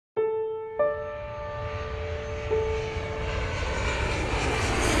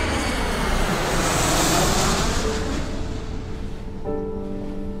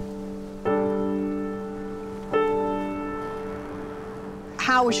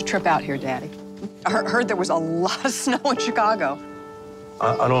how was your trip out here, Daddy? I heard there was a lot of snow in Chicago.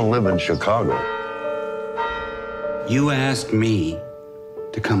 I don't live in Chicago. You asked me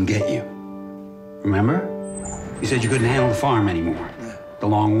to come get you. Remember? You said you couldn't handle the farm anymore. The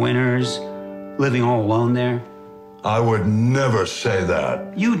long winters, living all alone there. I would never say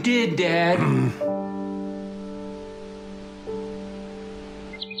that. You did, Dad.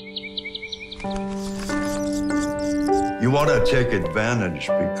 You want to take advantage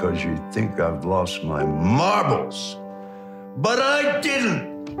because you think I've lost my marbles. But I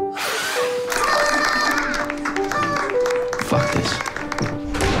didn't. Fuck this.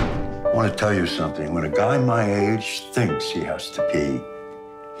 I want to tell you something. When a guy my age thinks he has to pee,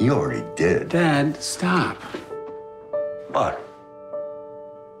 he already did. Dad, stop. What?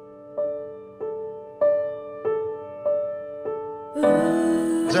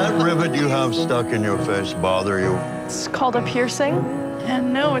 Does that rivet you have stuck in your face bother you? It's called a piercing,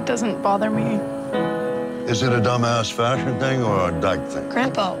 and no, it doesn't bother me. Is it a dumbass fashion thing or a dyke thing?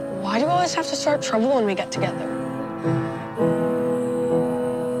 Grandpa, why do you always have to start trouble when we get together?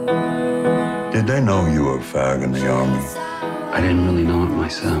 Did they know you were a fag in the army? I didn't really know it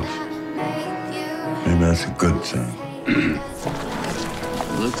myself. Maybe that's a good thing.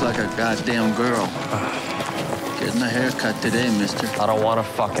 Looks like a goddamn girl. Getting a haircut today, mister. I don't want a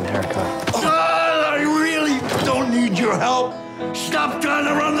fucking haircut. I really don't need your help. Stop trying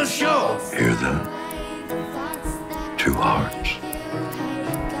to run the show. Hear that? 2 hearts.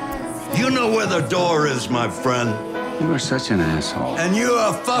 You know where the door is, my friend. You are such an asshole. And you're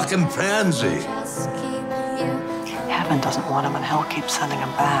a fucking pansy. Heaven doesn't want him, and hell keeps sending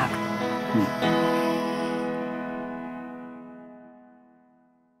him back.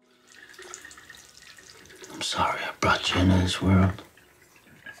 I'm sorry I brought you into this world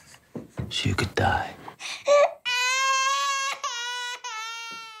so you could die.